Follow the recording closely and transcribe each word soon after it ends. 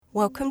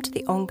Welcome to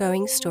the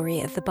ongoing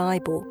story of the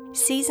Bible,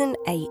 Season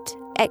 8,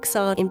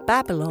 Exile in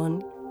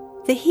Babylon.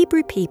 The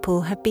Hebrew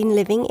people have been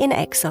living in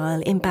exile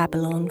in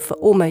Babylon for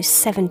almost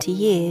 70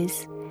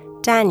 years.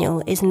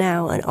 Daniel is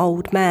now an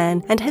old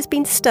man and has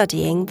been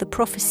studying the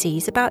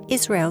prophecies about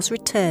Israel's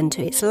return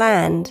to its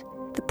land.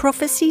 The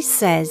prophecy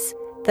says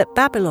that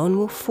Babylon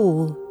will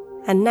fall,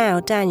 and now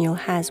Daniel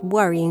has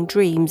worrying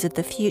dreams of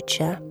the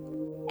future.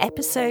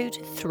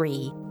 Episode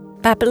 3.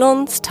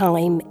 Babylon's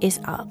time is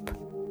up.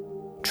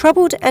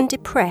 Troubled and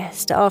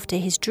depressed after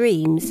his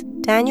dreams,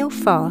 Daniel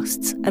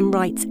fasts and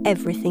writes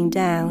everything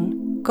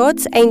down.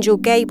 God's angel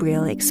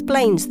Gabriel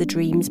explains the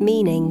dream's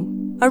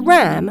meaning. A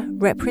ram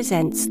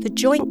represents the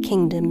joint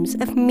kingdoms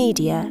of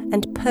Media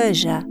and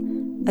Persia.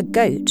 A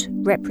goat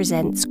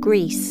represents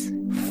Greece.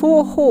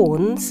 4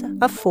 horns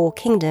are 4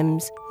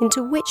 kingdoms,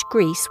 into which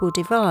Greece will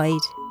divide.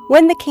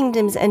 When the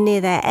kingdoms are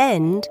near their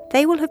end,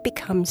 they will have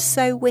become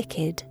so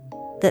wicked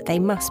that they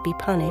must be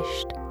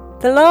punished.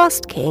 The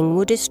last king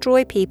will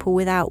destroy people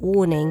without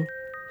warning.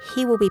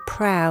 He will be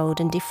proud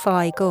and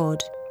defy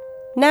God.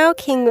 Now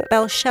King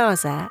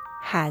Belshazzar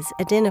has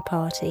a dinner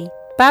party.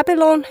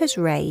 Babylon has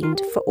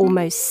reigned for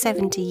almost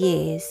 70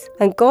 years,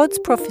 and God's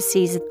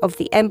prophecies of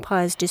the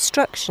empire's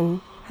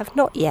destruction have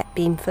not yet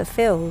been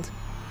fulfilled.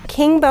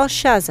 King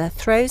Belshazzar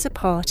throws a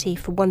party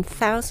for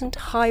 1,000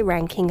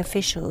 high-ranking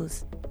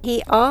officials.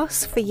 He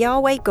asks for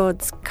Yahweh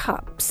God's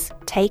cups,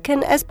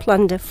 taken as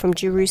plunder from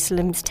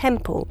Jerusalem's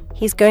temple.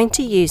 He's going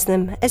to use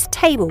them as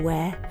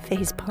tableware for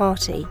his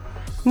party.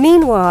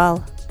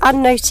 Meanwhile,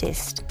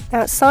 unnoticed,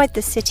 outside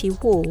the city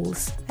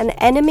walls, an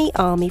enemy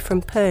army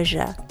from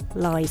Persia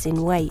lies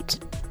in wait.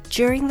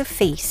 During the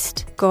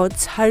feast,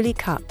 God's holy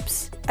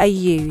cups are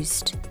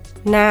used.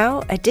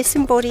 Now a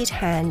disembodied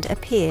hand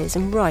appears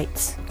and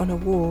writes on a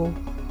wall.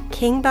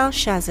 King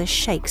Belshazzar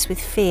shakes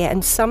with fear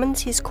and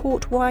summons his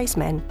court wise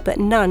men, but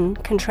none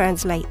can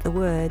translate the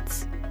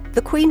words.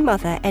 The Queen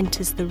Mother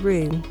enters the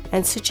room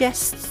and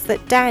suggests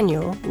that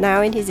Daniel,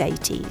 now in his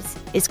 80s,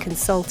 is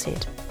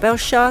consulted.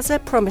 Belshazzar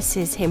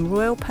promises him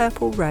royal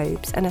purple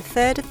robes and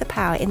 1/3 of the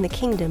power in the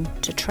kingdom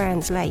to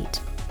translate.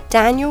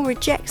 Daniel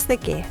rejects the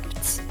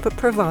gifts, but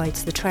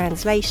provides the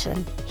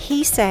translation.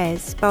 He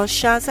says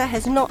Belshazzar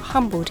has not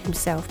humbled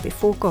himself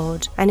before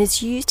God and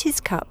has used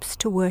his cups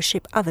to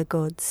worship other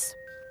gods.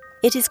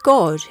 It is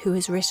God who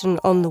has written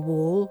on the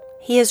wall.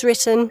 He has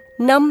written,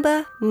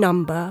 "Number,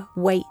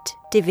 weight,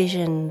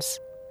 divisions."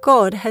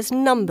 God has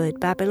numbered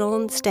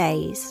Babylon's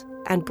days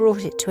and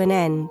brought it to an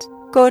end.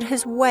 God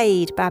has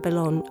weighed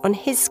Babylon on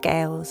his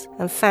scales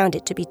and found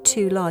it to be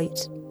too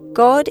light.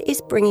 God is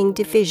bringing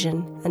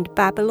division, and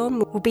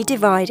Babylon will be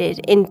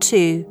divided in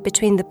 2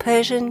 between the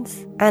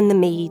Persians and the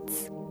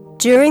Medes.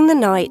 During the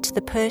night,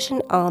 the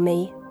Persian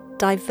army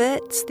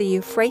diverts the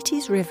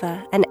Euphrates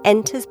River and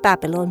enters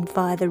Babylon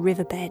via the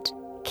riverbed.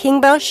 King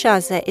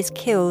Belshazzar is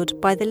killed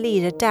by the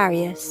leader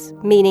Darius,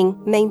 meaning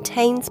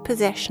maintains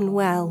possession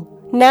well.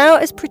 Now,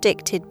 as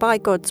predicted by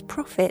God's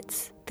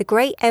prophets, the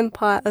great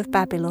empire of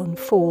Babylon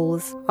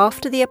falls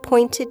after the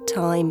appointed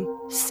time,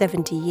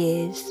 70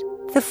 years.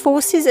 The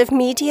forces of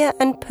Media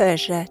and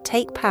Persia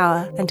take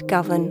power and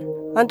govern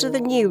under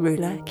the new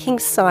ruler, King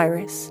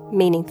Cyrus,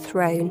 meaning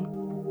throne.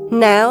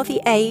 Now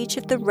the age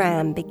of the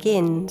ram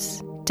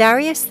begins.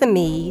 Darius the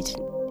Mede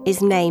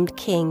is named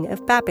king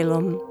of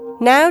Babylon.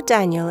 Now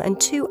Daniel and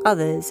 2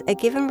 others are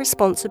given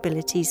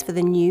responsibilities for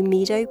the new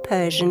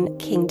Medo-Persian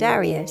King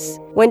Darius.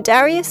 When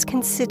Darius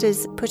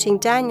considers putting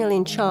Daniel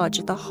in charge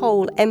of the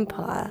whole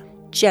empire,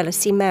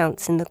 jealousy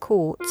mounts in the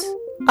courts.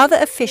 Other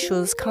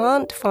officials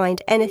can't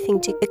find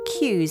anything to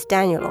accuse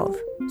Daniel of,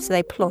 so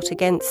they plot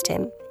against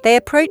him. They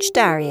approach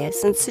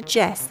Darius and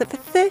suggest that for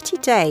 30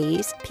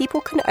 days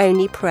people can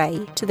only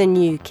pray to the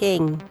new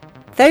king.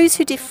 Those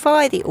who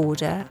defy the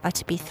order are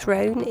to be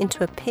thrown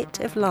into a pit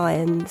of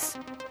lions.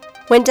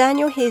 When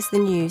Daniel hears the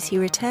news, he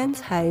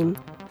returns home,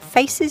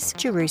 faces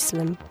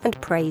Jerusalem, and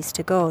prays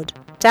to God.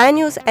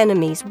 Daniel's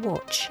enemies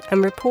watch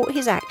and report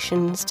his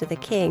actions to the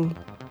king.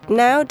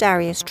 Now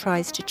Darius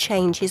tries to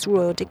change his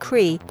royal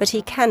decree, but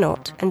he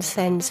cannot and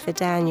sends for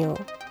Daniel.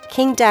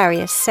 King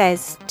Darius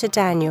says to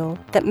Daniel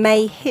that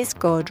may his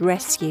God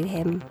rescue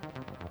him.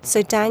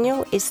 So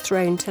Daniel is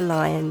thrown to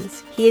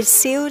lions. He is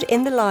sealed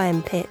in the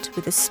lion pit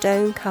with a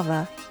stone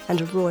cover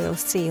and a royal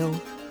seal.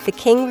 The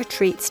king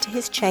retreats to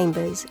his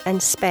chambers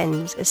and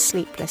spends a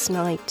sleepless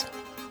night.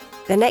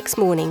 The next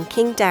morning,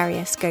 King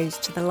Darius goes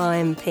to the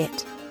lion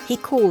pit. He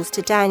calls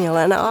to Daniel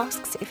and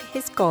asks if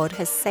his God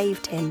has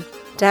saved him.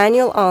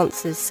 Daniel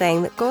answers,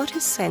 saying that God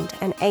has sent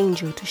an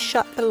angel to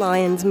shut the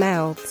lions'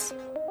 mouths.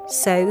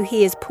 So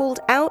he is pulled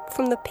out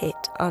from the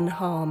pit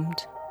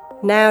unharmed.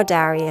 Now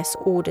Darius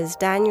orders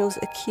Daniel's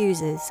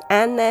accusers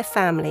and their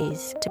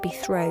families to be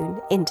thrown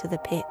into the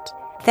pit.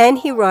 Then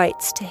he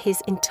writes to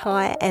his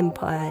entire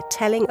empire,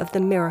 telling of the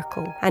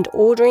miracle and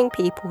ordering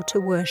people to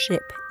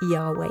worship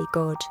Yahweh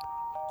God.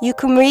 You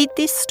can read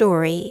this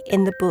story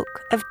in the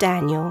book of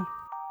Daniel.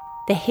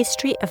 The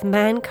history of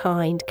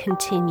mankind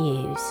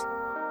continues.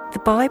 The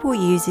Bible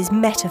uses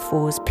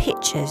metaphors,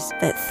 pictures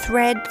that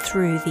thread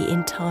through the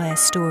entire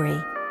story.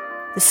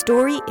 The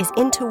story is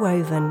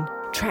interwoven.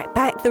 Track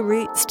back the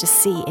roots to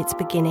see its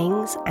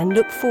beginnings and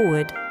look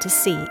forward to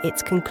see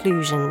its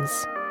conclusions.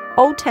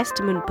 Old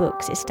Testament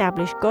books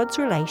establish God's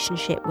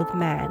relationship with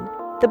man.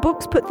 The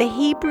books put the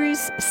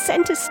Hebrews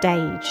center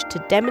stage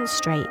to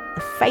demonstrate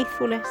the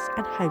faithfulness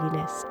and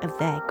holiness of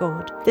their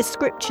God. The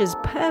scripture's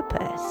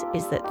purpose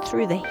is that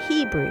through the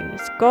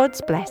Hebrews,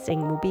 God's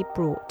blessing will be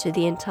brought to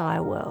the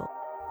entire world.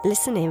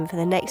 Listen in for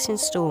the next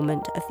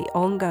installment of the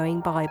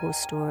ongoing Bible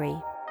story.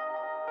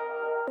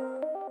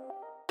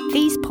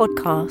 These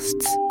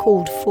podcasts,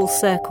 called Full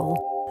Circle,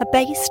 are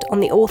based on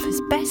the author's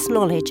best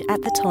knowledge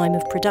at the time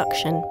of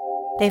production.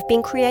 They've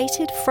been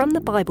created from the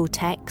Bible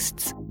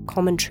texts,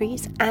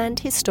 commentaries, and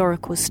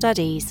historical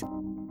studies.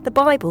 The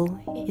Bible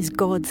is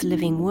God's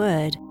living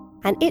word,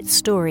 and its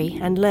story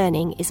and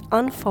learning is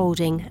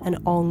unfolding and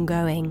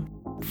ongoing.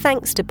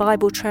 Thanks to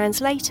Bible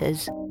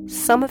translators,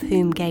 some of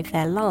whom gave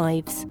their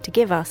lives to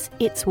give us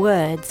its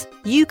words,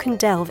 you can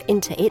delve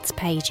into its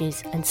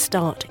pages and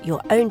start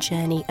your own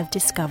journey of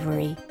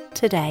discovery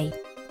today.